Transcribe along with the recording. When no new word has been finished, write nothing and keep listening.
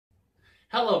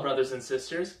Hello, brothers and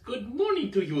sisters. Good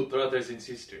morning to you, brothers and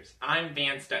sisters. I'm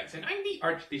Vance Dykes, and I'm the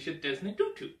Archbishop Desmond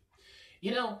Tutu.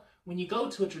 You know, when you go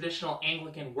to a traditional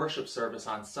Anglican worship service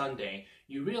on Sunday,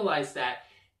 you realize that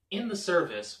in the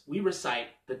service, we recite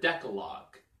the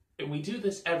Decalogue. And we do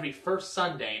this every first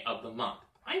Sunday of the month.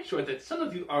 I'm sure that some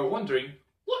of you are wondering,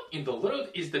 what in the world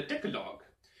is the Decalogue?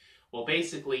 Well,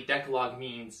 basically, Decalogue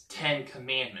means 10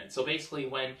 Commandments. So basically,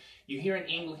 when you hear an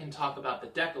Anglican talk about the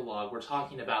Decalogue, we're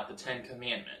talking about the 10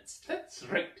 Commandments. That's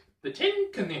right, the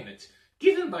 10 Commandments,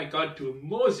 given by God to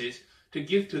Moses to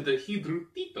give to the Hebrew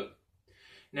people.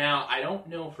 Now, I don't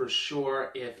know for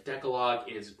sure if Decalogue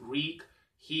is Greek,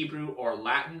 Hebrew, or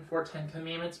Latin for 10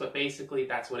 Commandments, but basically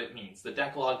that's what it means. The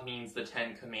Decalogue means the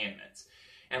 10 Commandments.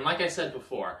 And like I said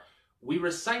before, we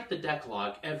recite the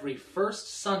Decalogue every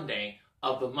first Sunday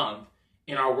of the month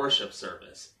in our worship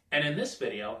service. And in this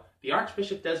video, the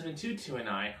Archbishop Desmond Tutu and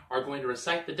I are going to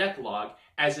recite the Decalogue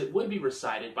as it would be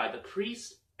recited by the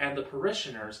priest and the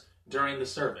parishioners during the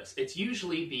service. It's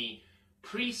usually the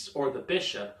priest or the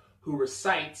bishop who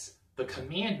recites the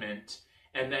commandment,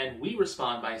 and then we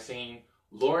respond by saying,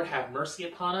 "Lord, have mercy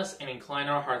upon us and incline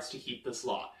our hearts to keep this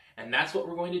law." And that's what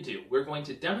we're going to do. We're going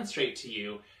to demonstrate to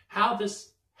you how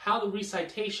the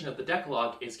recitation of the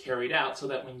Decalogue is carried out so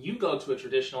that when you go to a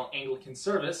traditional Anglican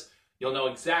service, you'll know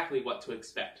exactly what to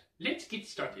expect. Let's get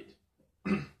started.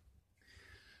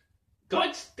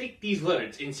 God spake these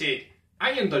words and said,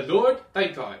 "I am the Lord thy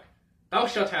God. Thou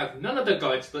shalt have none other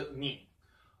gods but me."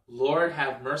 Lord,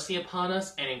 have mercy upon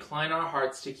us and incline our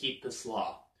hearts to keep this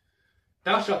law.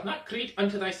 "Thou shalt not create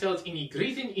unto thyself any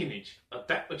graven image of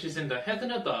that which is in the heaven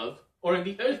above, or in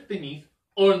the earth beneath,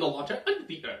 or in the water under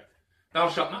the earth. Thou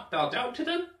shalt not bow down to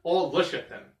them or worship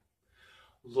them."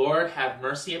 Lord, have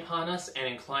mercy upon us and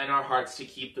incline our hearts to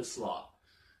keep this law.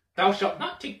 "Thou shalt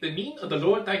not take the name of the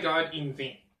Lord thy God in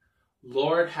vain."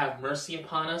 Lord, have mercy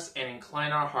upon us and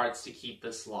incline our hearts to keep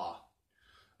this law.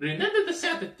 "Remember the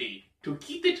Sabbath day, to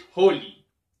keep it holy."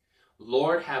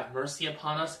 Lord, have mercy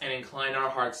upon us and incline our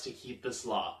hearts to keep this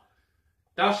law.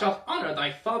 "Thou shalt honor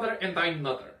thy father and thy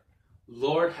mother."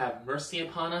 Lord, have mercy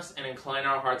upon us and incline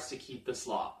our hearts to keep this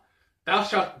law. "Thou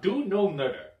shalt do no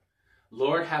murder."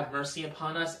 Lord, have mercy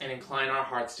upon us and incline our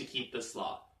hearts to keep this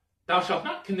law. "Thou shalt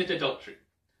not commit adultery."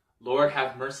 Lord,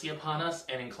 have mercy upon us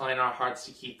and incline our hearts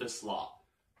to keep this law.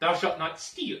 "Thou shalt not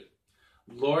steal."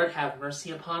 Lord, have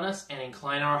mercy upon us and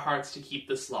incline our hearts to keep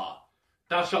this law.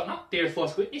 "Thou shalt not bear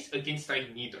false witness against thy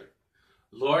neighbor."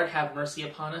 Lord, have mercy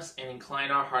upon us and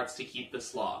incline our hearts to keep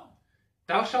this law.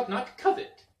 "Thou shalt not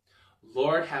covet."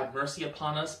 Lord, have mercy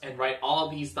upon us and write all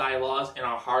these thy laws in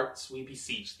our hearts, we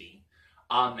beseech thee.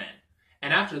 Amen.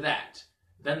 And after that,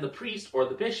 then the priest or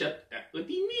the bishop, that would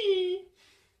be me,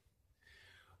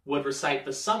 would recite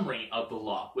the summary of the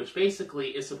law, which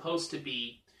basically is supposed to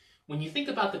be, when you think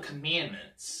about the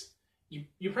commandments,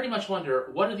 you pretty much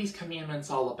wonder, what are these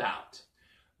commandments all about?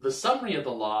 The summary of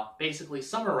the law basically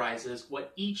summarizes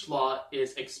what each law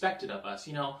is expected of us.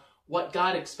 You know, what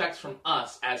God expects from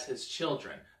us as his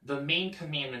children, the main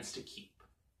commandments to keep.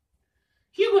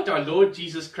 "Hear what our Lord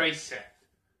Jesus Christ saith.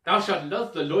 Thou shalt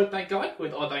love the Lord thy God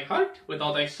with all thy heart, with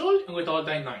all thy soul, and with all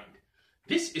thy mind.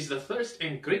 This is the first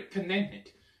and great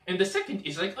commandment, and the second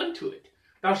is like unto it.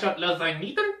 Thou shalt love thy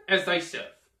neighbor as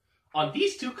thyself. On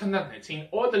these two commandments hang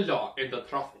all the law and the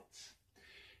prophets."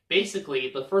 Basically,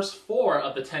 the first 4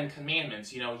 of the 10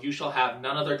 commandments, you shall have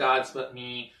none other gods but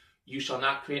me, you shall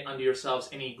not create unto yourselves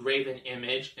any graven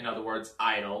image, in other words,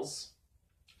 idols.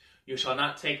 You shall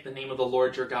not take the name of the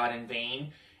Lord your God in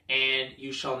vain, and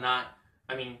you shall not,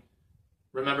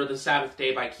 remember the Sabbath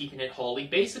day by keeping it holy.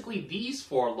 Basically, these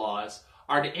 4 laws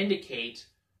are to indicate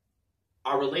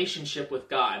our relationship with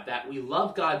God, that we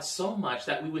love God so much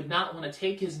that we would not want to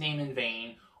take his name in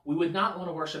vain, we would not want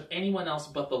to worship anyone else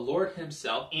but the Lord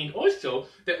himself, and also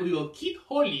that we will keep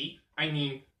holy,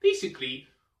 basically,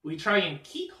 we try and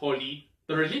keep holy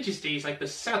the religious days like the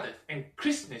Sabbath and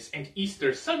Christmas and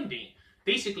Easter Sunday,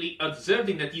 basically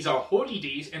observing that these are holy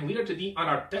days and we are to be on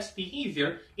our best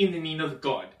behavior in the name of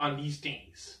God on these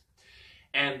days.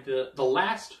 And the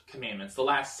last commandments, the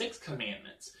last 6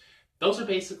 commandments, those are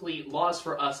basically laws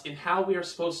for us in how we are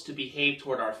supposed to behave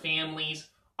toward our families,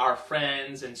 our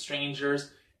friends and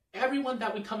strangers, everyone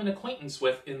that we come in acquaintance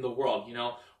with in the world.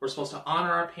 We're supposed to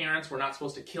honor our parents, we're not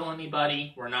supposed to kill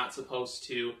anybody, we're not supposed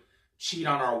to cheat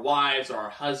on our wives or our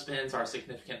husbands, our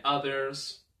significant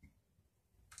others.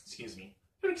 Excuse me.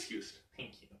 You're excused.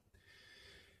 Thank you.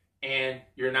 And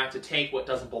you're not to take what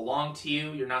doesn't belong to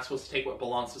you. You're not supposed to take what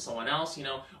belongs to someone else.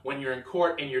 When you're in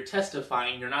court and you're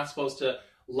testifying, you're not supposed to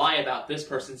lie about this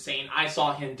person saying, "I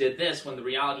saw him did this," when the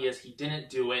reality is he didn't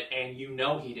do it and he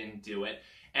didn't do it.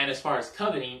 And as far as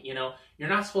coveting, you're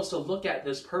not supposed to look at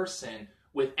this person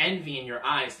with envy in your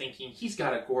eyes thinking, he's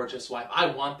got a gorgeous wife. I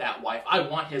want that wife. I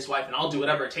want his wife, and I'll do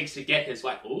whatever it takes to get his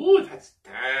wife. Ooh, that's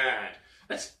bad.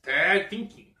 That's bad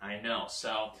thinking. I know.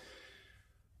 So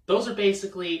those are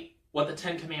basically what the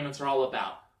 10 Commandments are all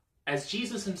about. As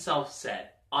Jesus himself said,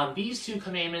 on these 2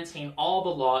 commandments hang all the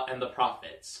law and the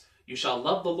prophets. You shall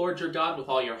love the Lord your God with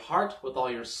all your heart, with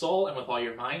all your soul, and with all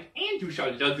your mind, and you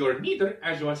shall love your neighbor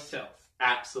as yourself.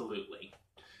 Absolutely.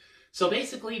 So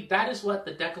basically, that is what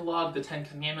the Decalogue, the 10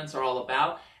 Commandments are all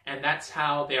about, and that's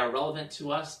how they are relevant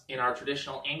to us in our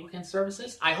traditional Anglican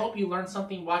services. I hope you learned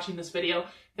something watching this video.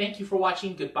 Thank you for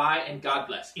watching. Goodbye, and God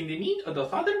bless. In the name of the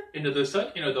Father, and of the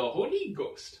Son, and of the Holy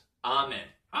Ghost. Amen.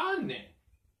 Amen.